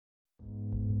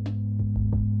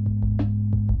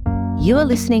You are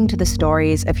listening to the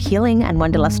Stories of Healing and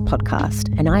Wanderlust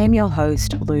podcast, and I am your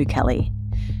host, Lou Kelly.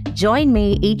 Join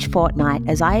me each fortnight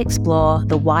as I explore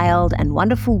the wild and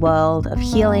wonderful world of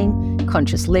healing,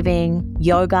 conscious living,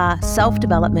 yoga,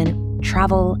 self-development,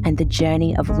 travel, and the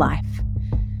journey of life.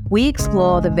 We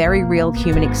explore the very real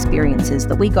human experiences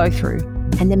that we go through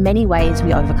and the many ways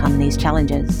we overcome these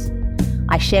challenges.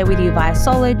 I share with you via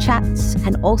solo chats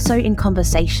and also in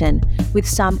conversation with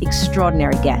some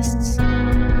extraordinary guests.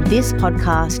 This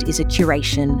podcast is a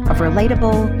curation of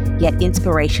relatable yet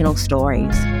inspirational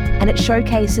stories, and it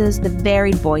showcases the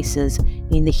varied voices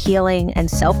in the healing and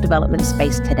self-development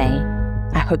space today.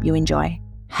 I hope you enjoy.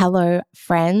 Hello,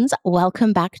 friends.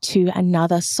 Welcome back to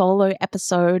another solo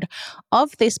episode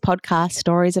of this podcast,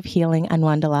 Stories of Healing and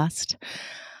Wanderlust.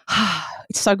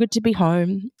 It's so good to be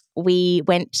home. We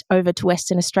went over to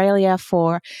Western Australia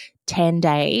for 10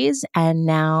 days and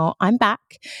now I'm back.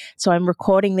 So I'm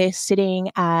recording this sitting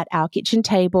at our kitchen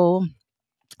table.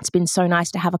 It's been so nice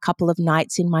to have a couple of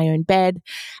nights in my own bed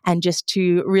and just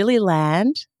to really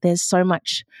land. There's so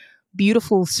much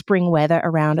beautiful spring weather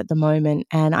around at the moment,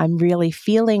 and I'm really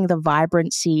feeling the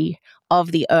vibrancy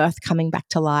of the earth coming back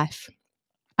to life.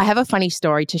 I have a funny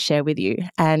story to share with you,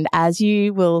 and as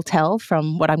you will tell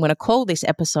from what I'm going to call this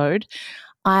episode,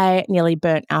 I nearly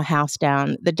burnt our house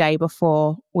down the day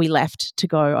before we left to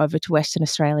go over to Western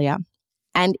Australia.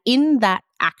 And in that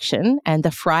action and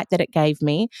the fright that it gave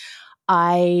me,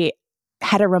 I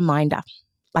had a reminder,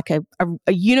 like a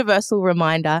universal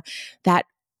reminder that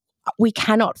we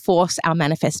cannot force our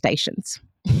manifestations.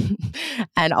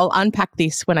 And I'll unpack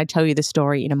this when I tell you the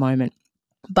story in a moment.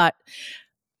 But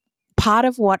part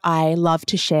of what I love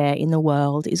to share in the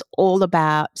world is all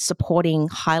about supporting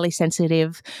highly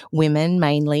sensitive women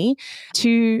mainly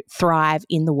to thrive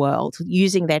in the world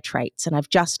using their traits. And I've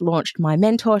just launched my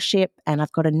mentorship and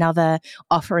I've got another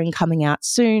offering coming out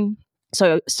soon.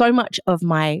 So much of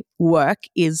my work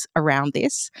is around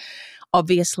this.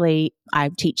 Obviously,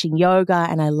 I'm teaching yoga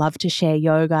and I love to share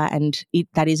yoga, and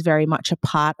that is very much a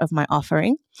part of my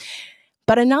offering.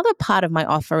 But another part of my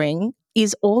offering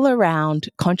is all around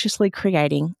consciously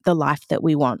creating the life that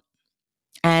we want.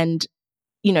 And,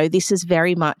 you know, this is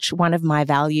very much one of my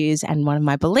values and one of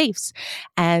my beliefs.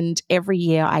 And every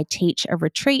year I teach a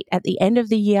retreat at the end of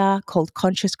the year called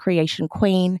Conscious Creation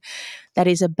Queen that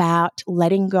is about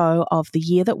letting go of the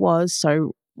year that was.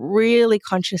 So really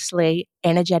consciously,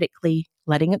 energetically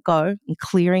letting it go and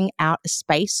clearing out a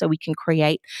space so we can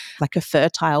create like a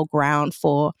fertile ground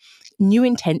for new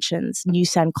intentions, new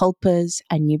sankalpas,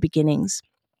 and new beginnings.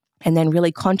 And then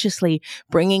really consciously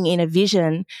bringing in a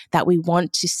vision that we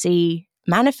want to see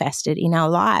manifested in our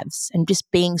lives and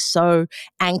just being so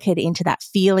anchored into that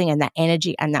feeling and that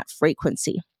energy and that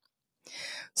frequency.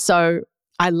 So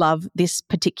I love this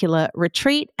particular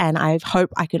retreat and I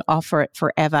hope I can offer it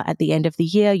forever at the end of the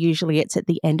year. Usually it's at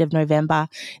the end of November.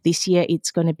 This year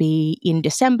it's going to be in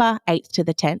December, 8th to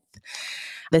the 10th.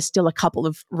 There's still a couple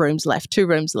of rooms left, 2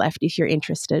 rooms left if you're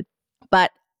interested. But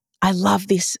I love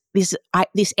this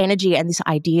energy and this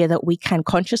idea that we can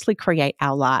consciously create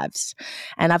our lives.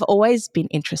 And I've always been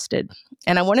interested.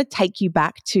 And I want to take you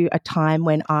back to a time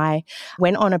when I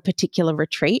went on a particular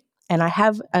retreat. And I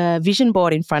have a vision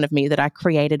board in front of me that I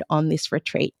created on this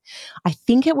retreat. I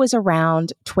think it was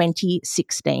around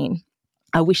 2016.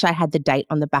 I wish I had the date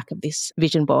on the back of this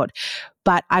vision board.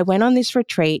 But I went on this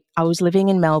retreat. I was living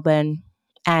in Melbourne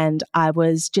and I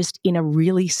was just in a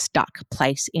really stuck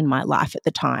place in my life at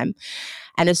the time.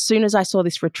 And as soon as I saw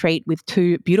this retreat with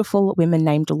 2 beautiful women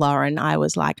named Lauren, I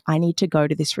was like, I need to go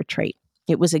to this retreat.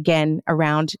 It was again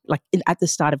around at the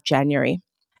start of January.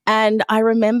 And I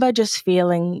remember just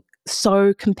feeling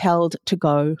so compelled to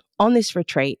go on this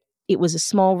retreat. It was a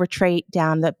small retreat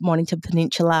down the Mornington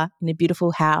Peninsula in a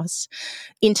beautiful house,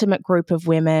 intimate group of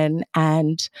women.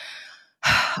 And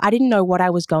I didn't know what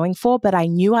I was going for, but I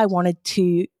knew I wanted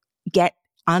to get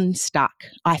unstuck.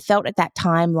 I felt at that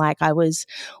time like I was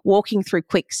walking through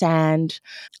quicksand.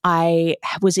 I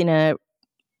was in a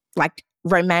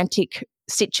romantic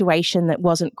situation that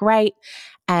wasn't great.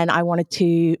 And I wanted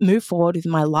to move forward with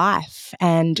my life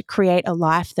and create a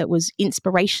life that was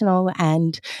inspirational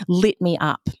and lit me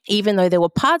up. Even though there were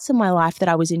parts of my life that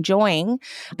I was enjoying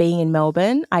being in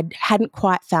Melbourne, I hadn't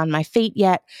quite found my feet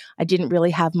yet. I didn't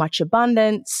really have much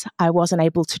abundance. I wasn't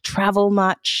able to travel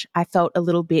much. I felt a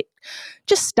little bit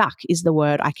just stuck is the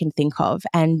word I can think of.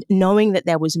 And knowing that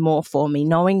there was more for me,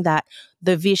 knowing that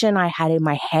the vision I had in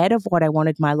my head of what I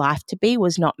wanted my life to be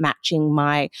was not matching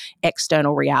my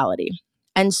external reality.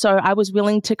 And so I was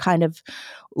willing to kind of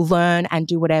learn and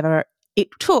do whatever it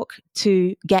took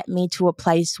to get me to a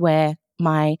place where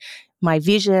my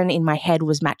vision in my head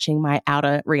was matching my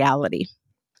outer reality.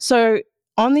 So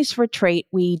on this retreat,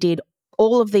 we did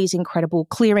all of these incredible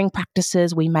clearing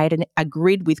practices. We made a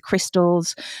grid with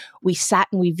crystals. We sat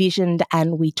and we visioned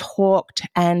and we talked,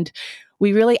 and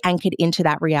we really anchored into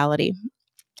that reality.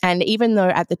 And even though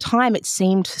at the time it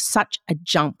seemed such a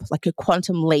jump, like a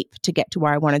quantum leap to get to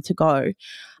where I wanted to go,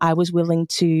 I was willing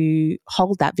to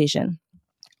hold that vision.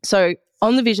 So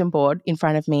on the vision board in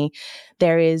front of me,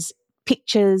 there is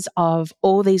pictures of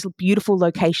all these beautiful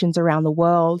locations around the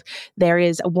world. There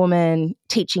is a woman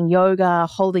teaching yoga,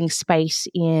 holding space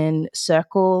in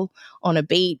circle on a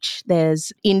beach.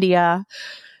 There's India.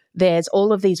 There's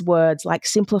all of these words like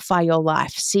simplify your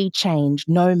life, see change,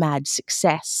 nomad,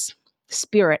 success,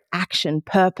 spirit, action,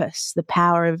 purpose, the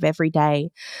power of every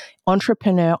day,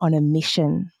 entrepreneur on a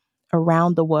mission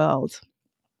around the world.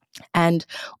 And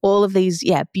all of these,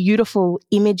 beautiful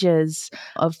images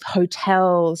of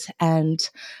hotels and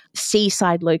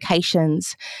seaside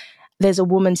locations. There's a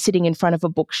woman sitting in front of a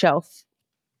bookshelf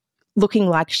looking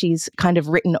like she's kind of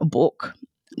written a book.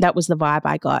 That was the vibe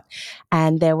I got.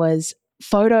 And there was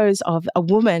photos of a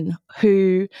woman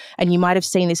who, and you might have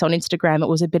seen this on Instagram, it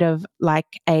was a bit of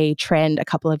like a trend a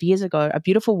couple of years ago, a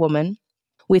beautiful woman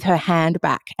with her hand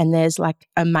back, and there's like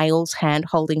a male's hand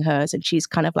holding hers, and she's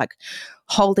kind of like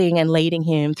holding and leading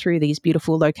him through these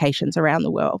beautiful locations around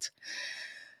the world.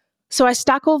 So I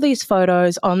stuck all these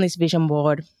photos on this vision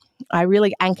board. I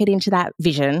really anchored into that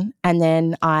vision, and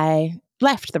then I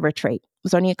left the retreat. It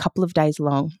was only a couple of days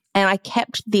long, and I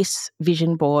kept this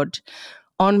vision board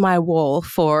on my wall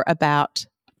for about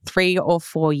 3 or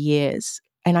 4 years,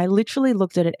 and I literally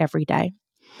looked at it every day.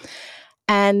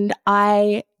 And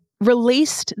I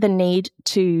released the need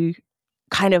to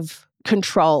kind of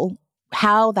control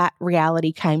how that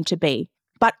reality came to be.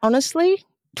 But honestly,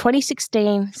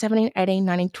 2016, 17, 18,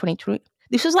 19, 20, 20,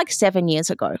 this was like 7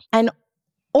 years ago. And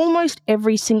almost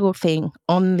every single thing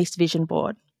on this vision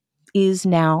board is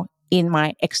now in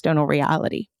my external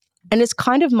reality. And it's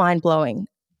kind of mind-blowing.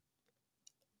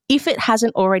 If it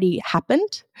hasn't already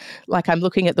happened, like I'm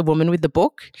looking at the woman with the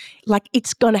book, like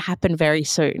it's going to happen very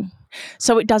soon.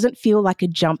 So it doesn't feel like a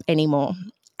jump anymore.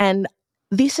 And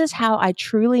this is how I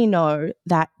truly know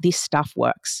that this stuff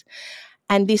works.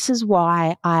 And this is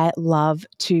why I love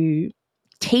to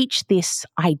teach this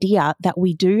idea that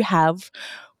we do have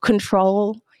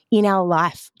control in our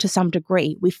life to some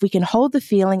degree. If we can hold the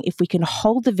feeling, if we can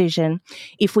hold the vision,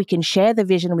 if we can share the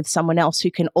vision with someone else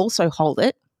who can also hold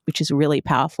it, which is really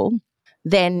powerful,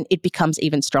 then it becomes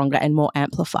even stronger and more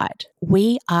amplified.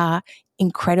 We are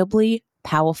incredibly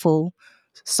powerful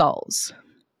souls.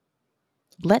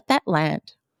 Let that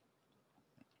land.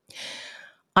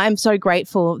 I'm so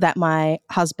grateful that my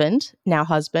husband,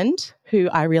 who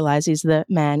I realize is the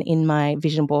man in my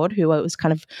vision board, who I was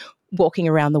kind of walking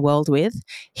around the world with,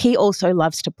 he also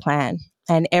loves to plan.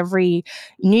 And every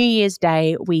New Year's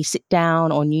Day, we sit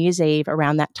down, or New Year's Eve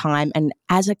around that time, and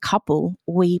as a couple,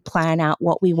 we plan out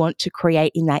what we want to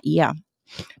create in that year.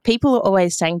 People are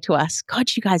always saying to us,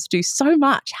 God, you guys do so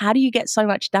much. How do you get so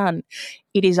much done?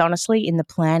 It is honestly in the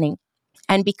planning.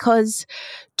 And because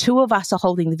two of us are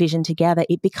holding the vision together,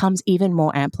 it becomes even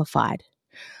more amplified.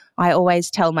 I always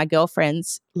tell my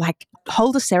girlfriends, like,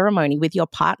 hold a ceremony with your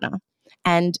partner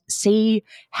and see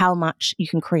how much you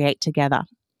can create together.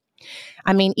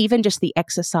 I mean, even just the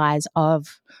exercise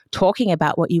of talking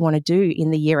about what you want to do in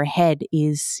the year ahead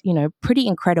is, pretty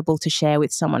incredible to share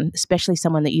with someone, especially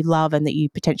someone that you love and that you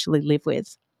potentially live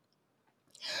with.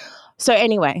 So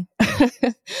anyway,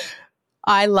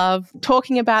 I love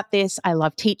talking about this. I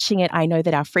love teaching it. I know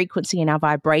that our frequency and our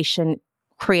vibration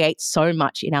creates so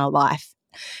much in our life,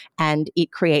 and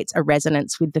it creates a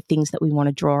resonance with the things that we want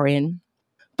to draw in.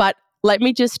 But let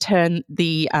me just turn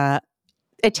the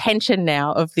attention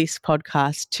now of this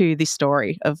podcast to this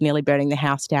story of nearly burning the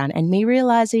house down, and me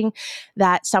realizing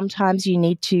that sometimes you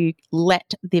need to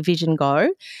let the vision go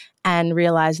and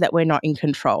realize that we're not in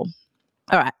control.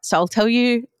 All right, so I'll tell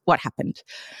you what happened.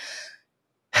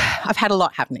 I've had a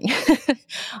lot happening.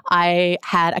 I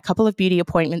had a couple of beauty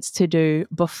appointments to do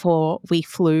before we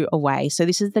flew away. So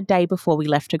this is the day before we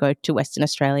left to go to Western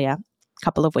Australia a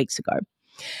couple of weeks ago.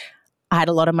 I had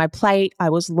a lot on my plate. I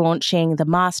was launching the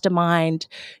mastermind.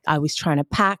 I was trying to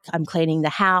pack. I'm cleaning the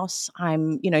house.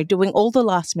 I'm, doing all the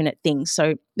last minute things.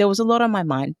 So there was a lot on my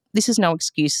mind. This is no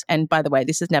excuse. And by the way,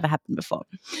 this has never happened before.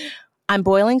 I'm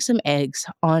boiling some eggs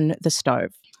on the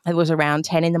stove. It was around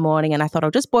 10 in the morning, and I thought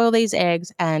I'll just boil these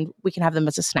eggs and we can have them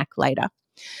as a snack later.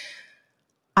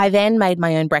 I then made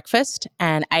my own breakfast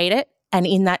and ate it. And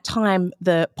in that time,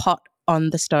 the pot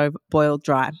on the stove boiled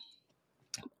dry.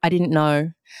 I didn't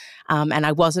know. And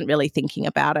I wasn't really thinking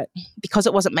about it because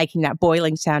it wasn't making that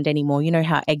boiling sound anymore. You know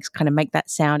how eggs kind of make that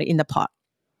sound in the pot.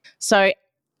 So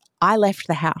I left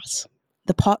the house.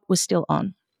 The pot was still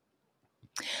on.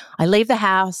 I leave the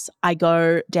house. I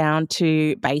go down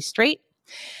to Bay Street,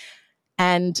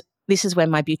 and this is where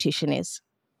my beautician is.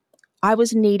 I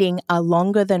was needing a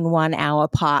longer than 1 hour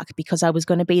park because I was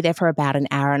going to be there for about an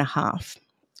hour and a half.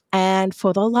 And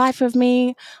for the life of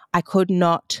me, I could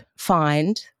not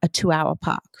find a 2-hour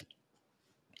park.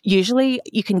 Usually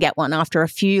you can get one after a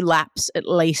few laps at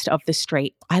least of the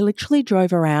street. I literally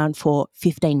drove around for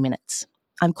 15 minutes.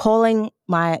 I'm calling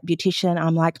my beautician.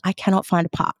 I'm like, I cannot find a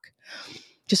park.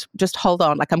 Just hold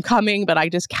on. Like, I'm coming, but I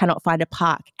just cannot find a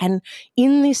park. And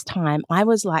in this time, I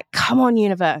was like, come on,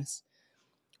 universe.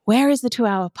 Where is the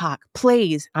 2-hour park?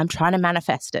 Please. I'm trying to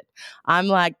manifest it. I'm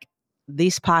like,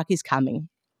 this park is coming.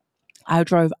 I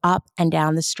drove up and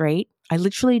down the street. I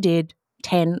literally did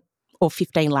 10 or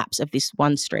 15 laps of this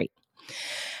one street.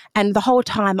 And the whole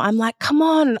time I'm like, come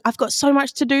on, I've got so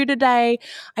much to do today.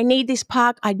 I need this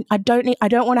park. I don't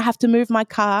want to have to move my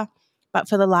car. But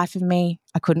for the life of me,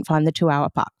 I couldn't find the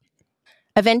 2-hour park.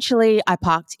 Eventually, I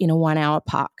parked in a 1-hour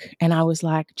park and I was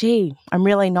like, gee, I'm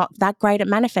really not that great at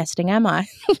manifesting, am I?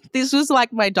 This was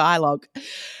like my dialogue.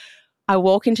 I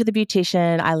walk into the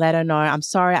beautician. I let her know, I'm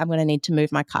sorry, I'm going to need to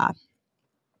move my car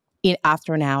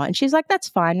after an hour. And she's like, that's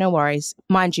fine, no worries.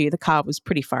 Mind you, the car was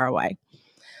pretty far away.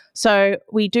 So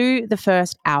we do the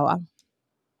first hour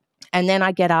and then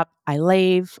I get up, I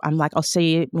leave. I'm like, I'll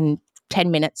see you in 10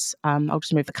 minutes. I'll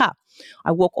just move the car.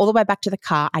 I walk all the way back to the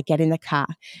car. I get in the car.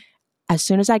 As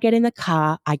soon as I get in the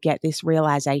car, I get this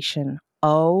realization,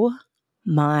 oh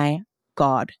my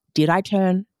God, did I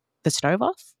turn the stove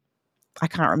off? I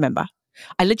can't remember.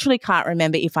 I literally can't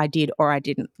remember if I did or I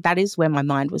didn't. That is where my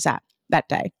mind was at that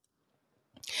day.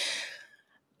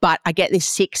 But I get this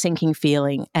sick sinking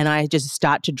feeling and I just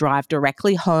start to drive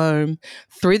directly home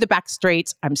through the back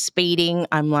streets. I'm speeding.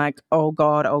 I'm like, oh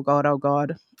God, oh God, oh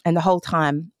God. And the whole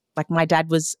time, like, my dad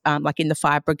was like in the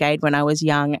fire brigade when I was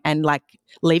young, and like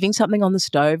leaving something on the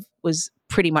stove was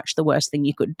pretty much the worst thing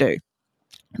you could do.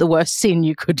 The worst sin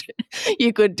you could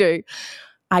do.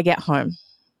 I get home.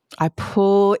 I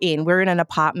pull in. We're in an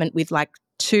apartment with like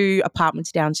 2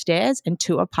 apartments downstairs and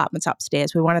 2 apartments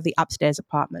upstairs. We're one of the upstairs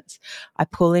apartments. I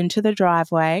pull into the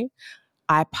driveway.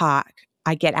 I park.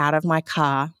 I get out of my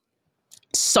car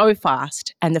so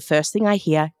fast. And the first thing I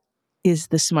hear is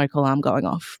the smoke alarm going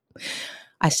off.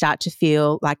 I start to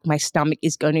feel like my stomach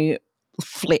is going to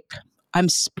flip. I'm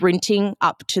sprinting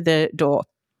up to the door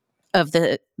of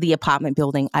the apartment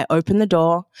building. I open the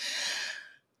door.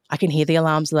 I can hear the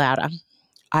alarms louder.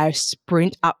 I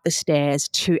sprint up the stairs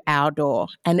to our door.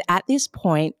 And at this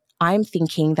point, I'm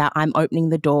thinking that I'm opening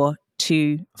the door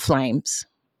to flames.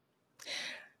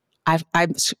 I've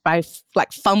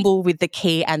like fumble with the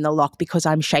key and the lock because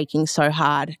I'm shaking so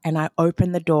hard. And I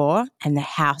open the door and the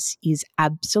house is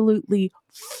absolutely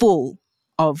full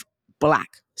of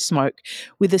black smoke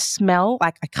with a smell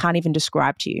like I can't even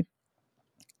describe to you.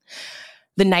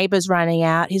 The neighbor's running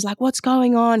out. He's like, what's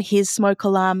going on? His smoke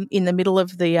alarm in the middle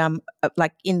of the,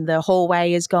 like in the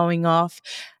hallway is going off.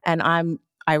 And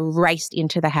I raced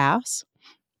into the house.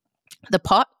 The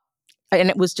pot, and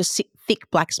it was just thick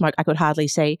black smoke I could hardly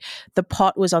see. The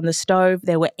pot was on the stove.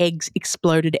 There were eggs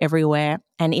exploded everywhere.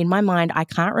 And in my mind, I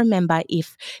can't remember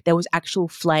if there was actual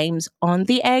flames on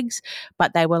the eggs,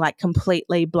 but they were like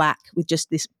completely black with just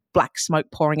this black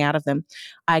smoke pouring out of them.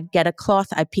 I get a cloth.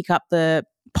 I pick up the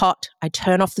pot. I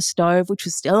turn off the stove, which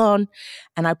was still on,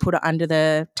 and I put it under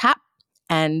the tap,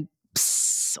 and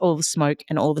pss, all the smoke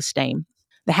and all the steam.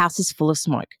 The house is full of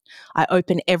smoke. I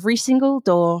open every single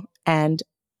door and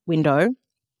window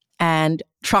and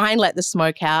try and let the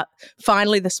smoke out.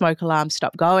 Finally, the smoke alarm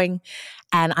stopped going,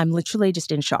 and I'm literally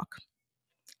just in shock.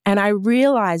 And I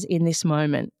realize in this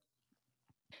moment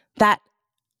that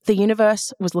the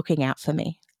universe was looking out for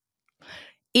me.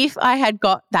 If I had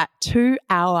got that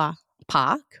 2-hour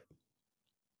park,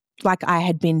 like I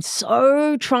had been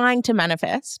so trying to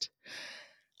manifest,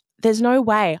 there's no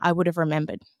way I would have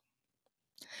remembered.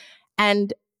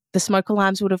 And the smoke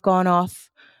alarms would have gone off.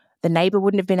 The neighbor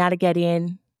wouldn't have been able to get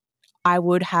in. They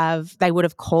would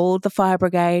have called the fire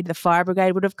brigade. The fire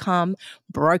brigade would have come,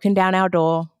 broken down our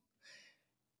door.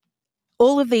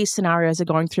 All of these scenarios are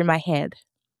going through my head,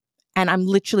 and I'm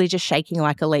literally just shaking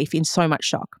like a leaf in so much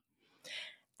shock.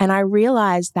 And I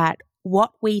realized that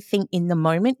what we think in the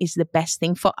moment is the best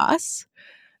thing for us.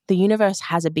 The universe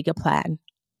has a bigger plan.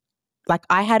 Like,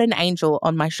 I had an angel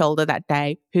on my shoulder that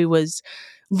day who was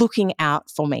looking out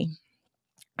for me.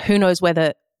 Who knows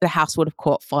whether the house would have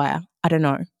caught fire? I don't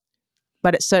know.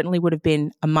 but it certainly would have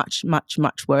been a much, much,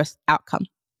 much worse outcome.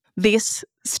 This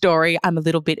story, I'm a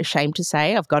little bit ashamed to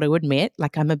say, I've got to admit,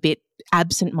 like I'm a bit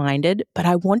absent-minded, but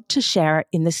I want to share it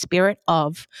in the spirit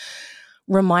of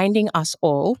reminding us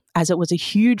all, as it was a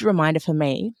huge reminder for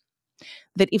me,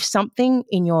 that if something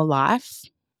in your life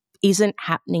isn't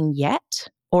happening yet,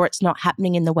 or it's not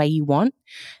happening in the way you want,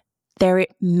 there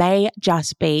may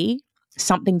just be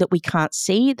something that we can't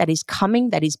see that is coming,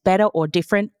 that is better or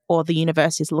different, or the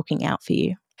universe is looking out for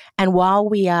you. And while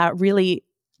we are really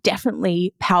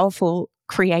definitely powerful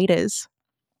creators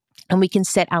and we can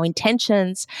set our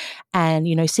intentions and,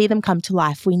 see them come to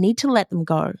life, we need to let them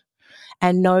go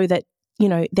and know that,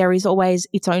 there is always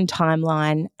its own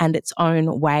timeline and its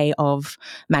own way of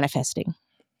manifesting.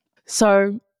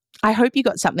 So I hope you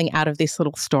got something out of this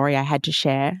little story I had to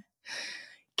share.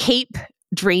 Keep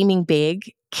dreaming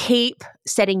big. Keep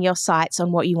setting your sights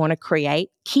on what you want to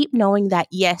create. Keep knowing that,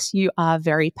 yes, you are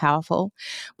very powerful,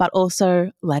 but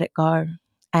also let it go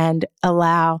and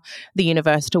allow the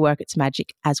universe to work its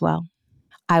magic as well.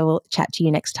 I will chat to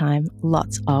you next time.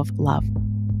 Lots of love.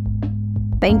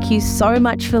 Thank you so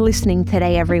much for listening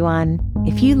today, everyone.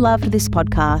 If you loved this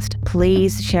podcast,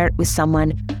 please share it with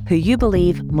someone who you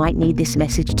believe might need this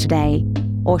message today,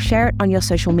 or share it on your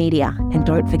social media, and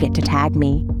don't forget to tag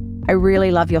me. I really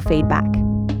love your feedback.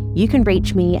 You can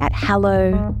reach me at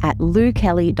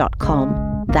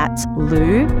hello@loukelly.com. That's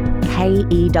Lou,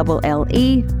 KELLE.com.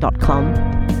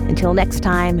 Until next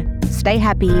time, stay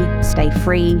happy, stay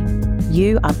free.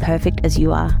 You are perfect as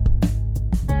you are.